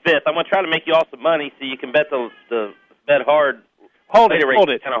go to the 5th. I'm going to try to make you all some money so you can bet the bet hard. Hold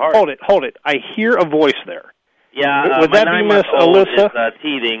it. I hear a voice there. Yeah, would that be Miss Alyssa? Is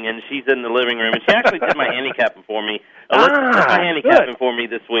teething, and she's in the living room, and she actually did my handicapping for me. Alyssa did my handicapping for me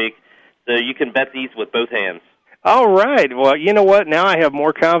this week, so you can bet these with both hands. All right. Well, you know what? Now I have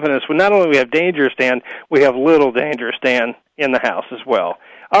more confidence. Well, not only we have Dangerous Dan, we have Little Dangerous Dan in the house as well.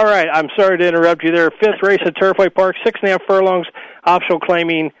 All right. I'm sorry to interrupt you there. 5th race at Turfway Park, 6.5 furlongs, optional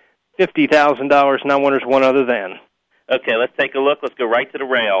claiming $50,000. Now winners one other than. Okay, let's take a look. Let's go right to the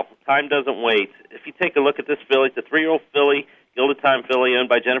rail. Time doesn't wait. If you take a look at this filly, it's a 3-year-old filly, Gilded Time filly, owned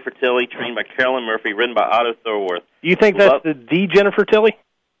by Jennifer Tilley, trained by Carolyn Murphy, ridden by Otto Thorworth. You think that's the Jennifer Tilley?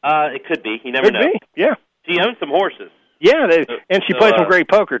 It could be. You never know. Could be, yeah. She owns some horses. Yeah, and she plays some great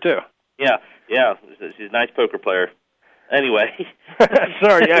poker, too. Yeah. She's a nice poker player. Anyway.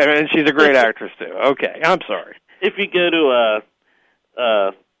 Sorry, yeah, and she's a great actress, too. Okay, I'm sorry. If you go to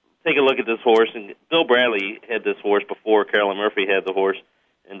take a look at this horse, and Bill Bradley had this horse before Carolyn Murphy had the horse,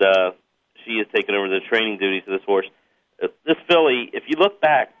 and she has taken over the training duties of this horse. This filly, if you go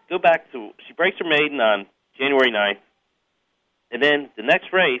back to, she breaks her maiden on January 9th, and then the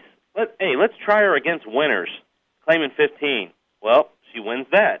next race, let's try her against winners, claiming 15. Well, she wins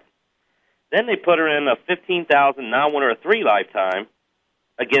that. Then they put her in a $15,000 non-winner of 3 lifetime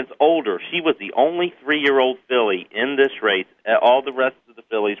against older. She was the only 3-year-old filly in this race. All the rest of the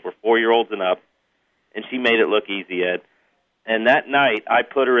fillies were 4-year-olds and up, and she made it look easy, Ed. And that night, I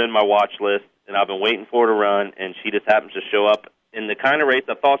put her in my watch list, and I've been waiting for her to run, and she just happens to show up in the kind of race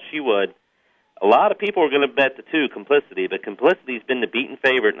I thought she would. A lot of people are going to bet the 2, Complicity, but Complicity's been the beaten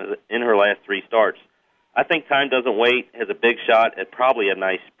favorite in her last 3 starts. I think Time Doesn't Wait has a big shot at probably a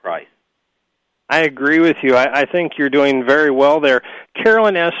nice price. I agree with you. I think you're doing very well there.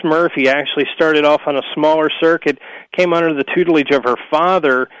 Carolyn S. Murphy actually started off on a smaller circuit, came under the tutelage of her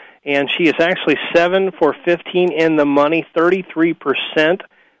father, and she is actually 7 for 15 in the money, 33%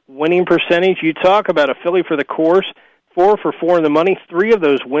 winning percentage. You talk about a filly for the course, 4 for 4 in the money, 3 of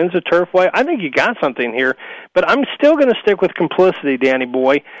those wins at Turfway. I think you got something here, but I'm still going to stick with Complicity, Danny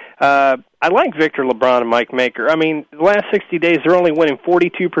boy. I like Victor LeBron and Mike Maker. I mean, the last 60 days, they're only winning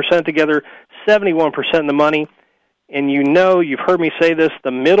 42% together, 71% in the money. And you've heard me say this, the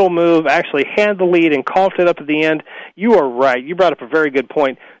middle move actually had the lead and coughed it up at the end. You are right. You brought up a very good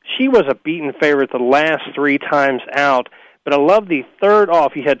point. She was a beaten favorite the last 3 times out. But I love the third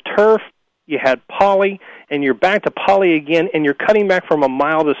off. You had Turf, you had Polly, and you're back to Polly again, and you're cutting back from a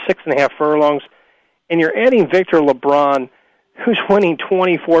mile to 6.5 furlongs. And you're adding Victor LeBron, who's winning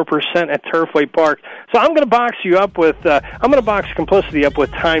 24% at Turfway Park. So I'm going to box you up with, box Complicity up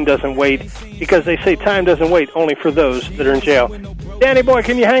with Time Doesn't Wait, because they say time doesn't wait only for those that are in jail. Danny boy,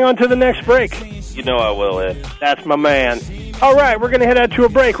 can you hang on to the next break? You know I will, Ed. That's my man. All right, we're going to head out to a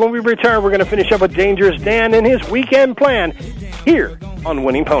break. When we return, we're going to finish up with Dangerous Dan and his weekend plan here on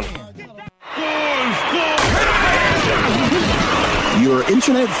Winning Pony. Your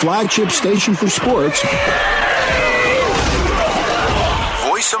internet flagship station for sports.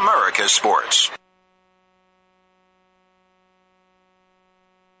 Voice America Sports.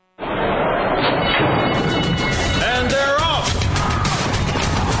 And they're off.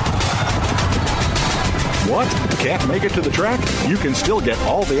 What? Can't make it to the track? You can still get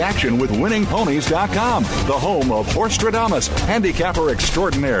all the action with winningponies.com, the home of Horstradamus, handicapper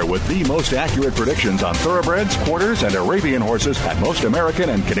extraordinaire with the most accurate predictions on thoroughbreds, quarters, and Arabian horses at most American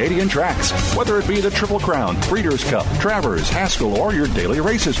and Canadian tracks. Whether it be the Triple Crown, Breeders' Cup, Travers, Haskell, or your daily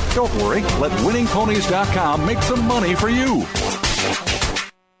races, don't worry. Let winningponies.com make some money for you.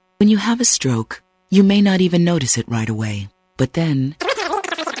 When you have a stroke, you may not even notice it right away. But then,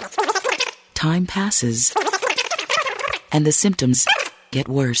 time passes, and the symptoms get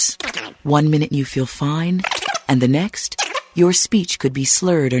worse. 1 minute you feel fine, and the next, your speech could be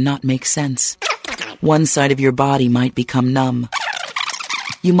slurred or not make sense. One side of your body might become numb.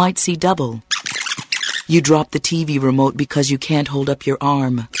 You might see double. You drop the TV remote because you can't hold up your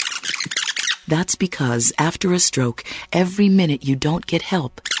arm. That's because after a stroke, every minute you don't get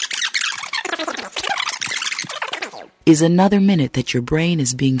help is another minute that your brain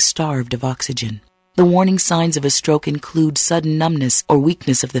is being starved of oxygen. The warning signs of a stroke include sudden numbness or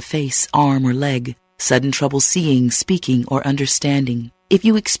weakness of the face, arm, or leg, sudden trouble seeing, speaking, or understanding. If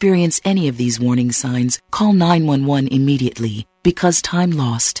you experience any of these warning signs, call 911 immediately, because time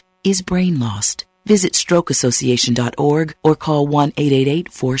lost is brain lost. Visit strokeassociation.org or call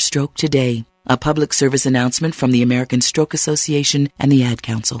 1-888-4-STROKE today. A public service announcement from the American Stroke Association and the Ad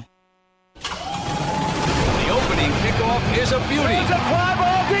Council. The opening kickoff is a beauty. It's a fly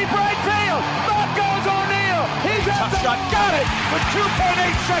ball deep right field. Back goes O'Neal. He's at the shot. Got it with 2.8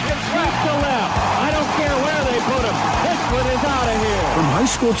 seconds left to left. I don't care where they put him. This one is out of here. From high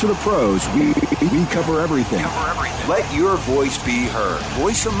school to the pros, we cover everything. Let your voice be heard.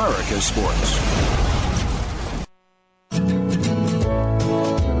 Voice America Sports.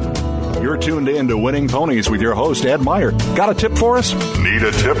 You're tuned in to Winning Ponies with your host, Ed Meyer. Got a tip for us? Need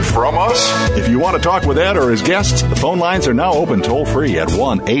a tip from us? If you want to talk with Ed or his guests, the phone lines are now open toll-free at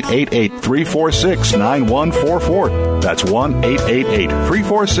 1-888-346-9144. That's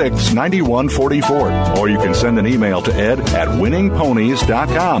 1-888-346-9144. Or you can send an email to ed at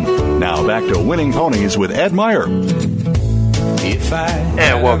winningponies.com. Now back to Winning Ponies with Ed Meyer. And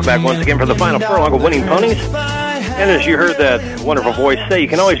welcome back once again for the final furlong of Winning Ponies. And as you heard that wonderful voice say, you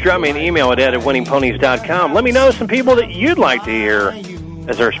can always drop me an email at ed@winningponies.com. Let me know some people that you'd like to hear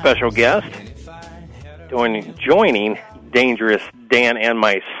as our special guest, joining Dangerous Dan and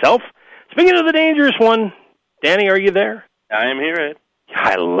myself. Speaking of the Dangerous one, Danny, are you there? I am here, Ed.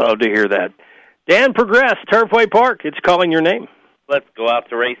 I love to hear that. Dan, progress. Turfway Park, it's calling your name. Let's go out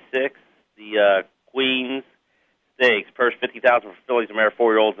to race 6, the Queen's Stakes. Purse $50,000 for fillies and mare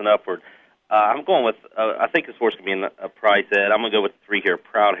 4-year-olds and upward. I'm going with, I think this horse can be in a price, Ed. I'm going to go with 3 here,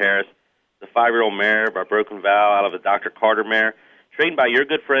 Proud Harris, the 5-year-old mare by Broken Vow out of a Dr. Carter mare, trained by your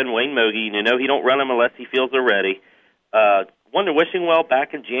good friend Wayne Mogie. You know he don't run them unless he feels they're ready. Won to Wishing Well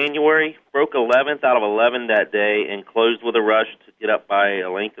back in January, broke 11th out of 11 that day, and closed with a rush to get up by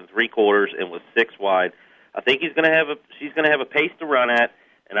a length of 3/4 and was 6 wide. I think she's going to have a pace to run at,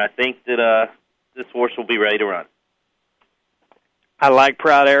 and I think that this horse will be ready to run. I like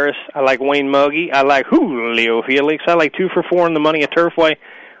Proud Harris. I like Wayne Mogie. I like Julio Felix. I like 2 for 4 in the money at Turfway.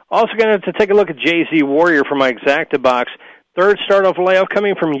 Also going to take a look at JZ Warrior for my Exacta box. Third start-off layoff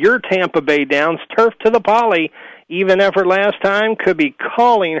coming from your Tampa Bay Downs. Turf to the poly. Even effort last time. Could be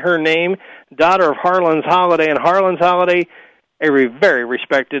calling her name. Daughter of Harlan's Holiday. And Harlan's Holiday, a very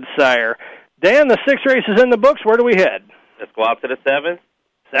respected sire. Dan, the 6 races in the books. Where do we head? Let's go out to the 7th.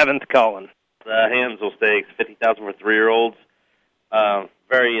 7th, Colin. The Hansel Stakes, $50,000 for 3-year-olds.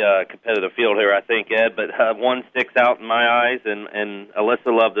 Very competitive field here, I think, Ed, but one sticks out in my eyes, and Alyssa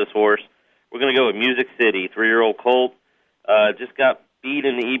loved this horse. We're going to go with Music City, 3-year-old colt. Just got beat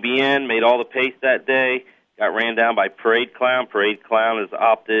in the EBN, made all the pace that day, got ran down by Parade Clown. Parade Clown has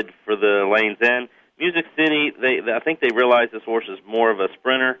opted for the Lane's End. Music City, I think they realize this horse is more of a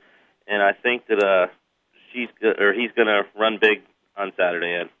sprinter, and I think that he's going to run big on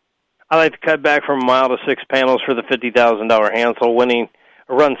Saturday, Ed. I like to cut back from a mile to 6 panels for the $50,000 Hansel,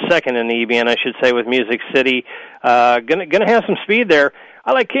 run second in the EBN, I should say, with Music City. Gonna have some speed there.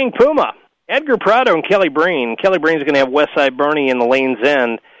 I like King Puma, Edgar Prado, and Kelly Breen. Kelly Breen's going to have Westside Bernie in the Lane's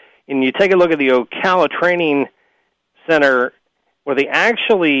End. And you take a look at the Ocala Training Center, where they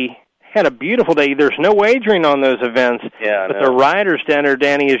actually had a beautiful day. There's no wagering on those events, but the riders down there,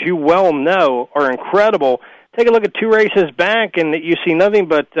 Danny, as you well know, are incredible. Take a look at 2 races back, and you see nothing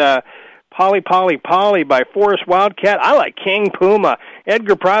but Polly by Forest Wildcat. I like King Puma.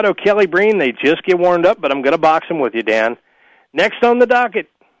 Edgar Prado, Kelly Breen, they just get warmed up, but I'm going to box them with you, Dan. Next on the docket.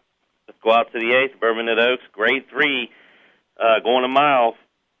 Let's go out to the 8th, Birmingham Oaks, grade 3, going a mile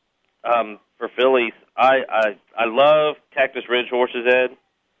for fillies. I love Cactus Ridge horses, Ed,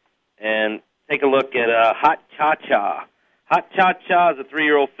 and take a look at Hot Cha-Cha. Hot Cha-Cha is a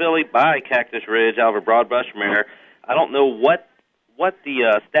 3-year-old filly by Cactus Ridge out of a broad brush mare. I don't know what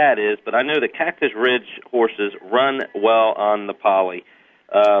the stat is, but I know the Cactus Ridge horses run well on the poly.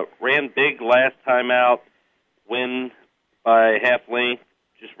 Ran big last time out, win by half length,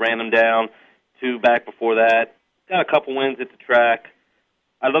 just ran them down. 2 back before that. Got a couple wins at the track.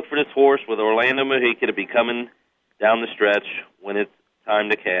 I look for this horse with Orlando Mojica to be coming down the stretch when it's time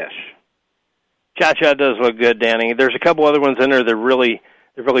to cash. Cha-Cha does look good, Danny. There's a couple other ones in there that really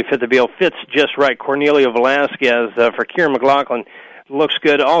fit the bill. Fits just right. Cornelio Velasquez for Kieran McLaughlin looks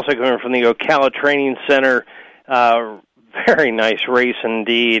good. Also coming from the Ocala Training Center. Very nice race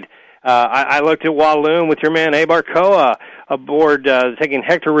indeed. I looked at Walloon with your man Abar Koa aboard, taking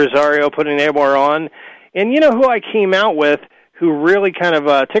Hector Rosario, putting Abar on. And you know who I came out with who really kind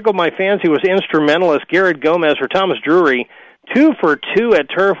of tickled my fancy was Instrumentalist Garrett Gomez for Thomas Drury. 2 for 2 at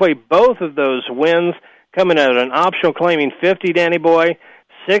Turfway. Both of those wins coming at an optional claiming 50, Danny boy.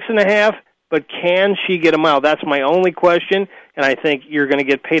 6.5, but can she get a mile? That's my only question, and I think you're going to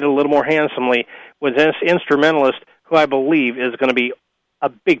get paid a little more handsomely with this Instrumentalist, who I believe is going to be a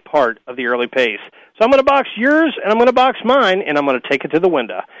big part of the early pace. So I'm going to box yours, and I'm going to box mine, and I'm going to take it to the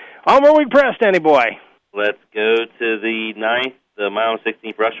window. Armor Week Press, Danny boy. Let's go to the 9th, the mile and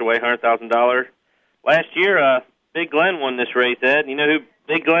 16th Rushaway, $100,000. Last year, Big Glen won this race, Ed. You know who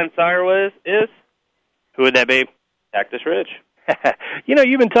Big Glen's sire is? Who would that be? Cactus Ridge. You know,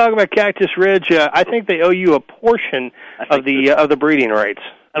 you've been talking about Cactus Ridge. I think they owe you a portion of the breeding rights.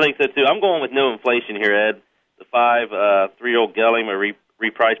 I think so, too. I'm going with no inflation here, Ed. The 3-year-old Gelling,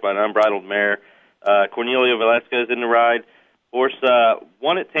 repriced by an unbridled mare. Cornelio Velasquez in the ride. Horse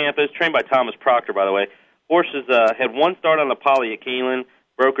won at Tampa. It's trained by Thomas Proctor, by the way. Horse had 1 start on the poly at Keeneland.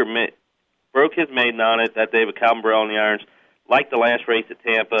 Broke his maiden on it that day with Calvin Burrell in the irons. Like the last race at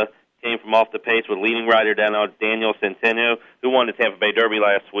Tampa, came from off the pace with leading rider Daniel Centeno, who won the Tampa Bay Derby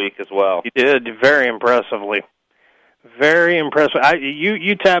last week as well. He did very impressively. Very impressive.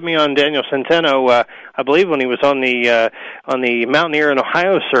 You tapped me on Daniel Centeno, I believe, when he was on the Mountaineer and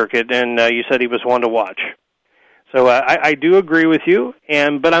Ohio circuit, and you said he was one to watch. So I do agree with you,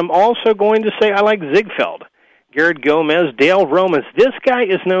 but I'm also going to say I like Ziegfeld. Garrett Gomez, Dale Romans. This guy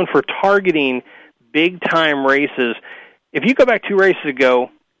is known for targeting big-time races. If you go back 2 races ago,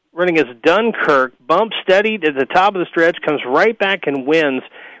 running as Dunkirk, bump steadied at the top of the stretch, comes right back and wins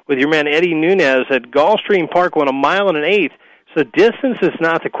with your man Eddie Nunez at Gulfstream Park, won 1 mile and an 1/8. So distance is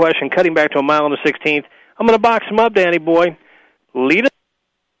not the question, cutting back to 1 mile and a 16th. I'm going to box him up, Danny boy. Lead it.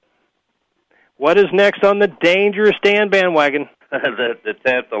 What is next on the Dangerous Dan bandwagon? the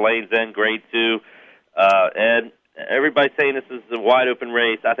 10th, the Lanes End, Grade 2. Ed, everybody's saying this is a wide-open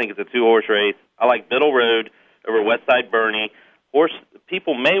race. I think it's a 2-horse race. I like Biddle Road over Westside Bernie. Horse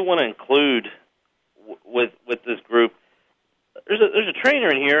people may want to include with this group. There's a trainer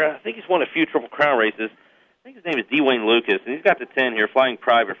in here. I think he's won a few Triple Crown races. I think his name is Dwayne Lucas, and he's got the 10 here, flying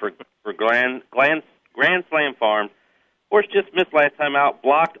private for Grand Slam Farm. Horse just missed last time out,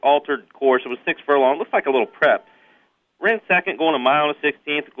 blocked, altered course. It was 6 furlong. Looks like a little prep. Ran second, going 1 mile and a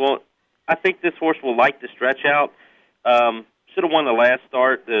 16th. I think this horse will like to stretch out. Should have won the last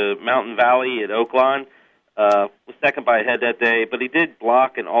start, the Mountain Valley at Oaklawn. Was second by a head that day, but he did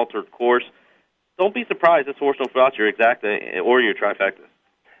block an altered course. Don't be surprised this horse will fill out your exacta or your trifecta.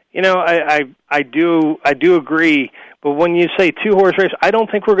 You know, I do agree, but when you say 2-horse race, I don't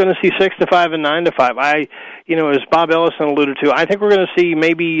think we're going to see 6-5 and 9-5. As Bob Ellison alluded to, I think we're going to see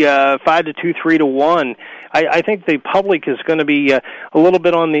maybe 5-2, 3-1. I think the public is going to be a little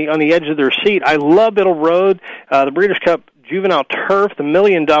bit on the edge of their seat. I love Biddle Road, the Breeders' Cup Juvenile Turf. The $1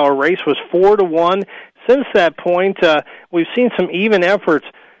 million race was 4-1. Since that point, we've seen some even efforts.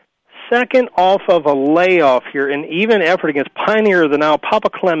 Second off of a layoff here, an even effort against Pioneer of the Nile. Papa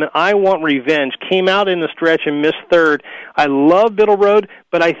Clement, I Want Revenge, came out in the stretch and missed third. I love Biddle Road,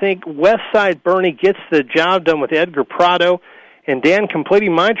 but I think Westside Bernie gets the job done with Edgar Prado. And Dan,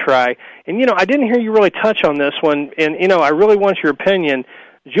 completing my try. And, I didn't hear you really touch on this one, and, I really want your opinion.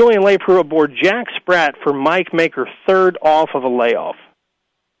 Julian Leproux aboard Jack Spratt for Mike Maker, third off of a layoff.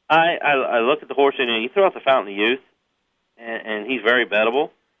 I look at the horse, and you throw out the Fountain of Youth, and he's very bettable.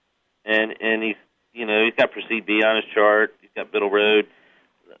 And he's got Proceed B on his chart. He's got Biddle Road.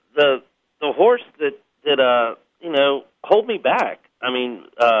 The horse that hold me back. I mean,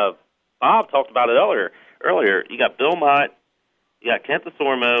 Bob talked about it earlier. You got Bill Mott, you got Kent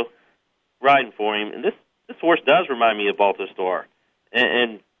Sormo riding for him, and this horse does remind me of Balto Star,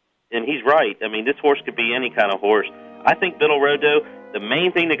 and he's right. I mean, this horse could be any kind of horse. I think Biddle Road, though, the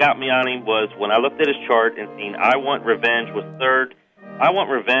main thing that got me on him was when I looked at his chart and seen I Want Revenge was third. I Want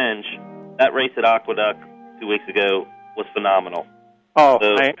Revenge, that race at Aqueduct 2 weeks ago was phenomenal. Oh,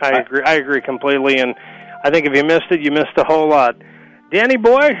 so I agree. I agree completely, and I think if you missed it, you missed a whole lot. Danny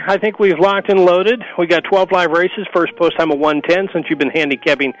boy, I think we've locked and loaded. We got 12 live races. First post time of 1:10. Since you've been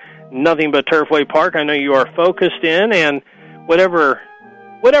handicapping nothing but Turfway Park, I know you are focused in, and whatever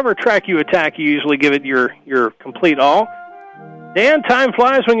track you attack, you usually give it your complete all. Dan, time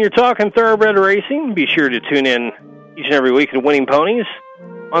flies when you're talking thoroughbred racing. Be sure to tune in each and every week at Winning Ponies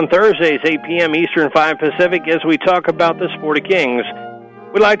on Thursdays, 8 p.m. Eastern, 5 Pacific, as we talk about the Sport of Kings.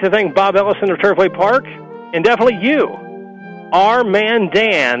 We'd like to thank Bob Elliston of Turfway Park, and definitely you, our man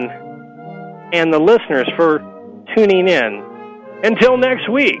Dan, and the listeners for tuning in. Until next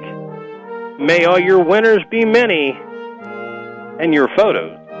week, may all your winners be many, and your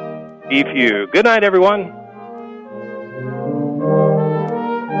photos be few. Good night, everyone.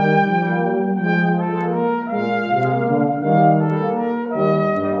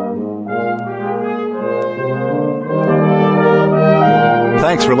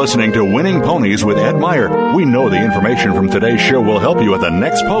 Thanks for listening to Winning Ponies with Ed Meyer. We know the information from today's show will help you at the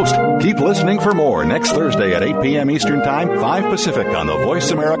next post. Keep listening for more next Thursday at 8 p.m. Eastern Time, 5 Pacific on the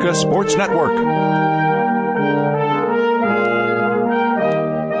Voice America Sports Network.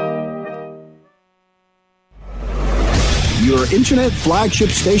 Your internet flagship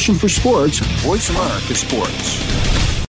station for sports, Voice America Sports.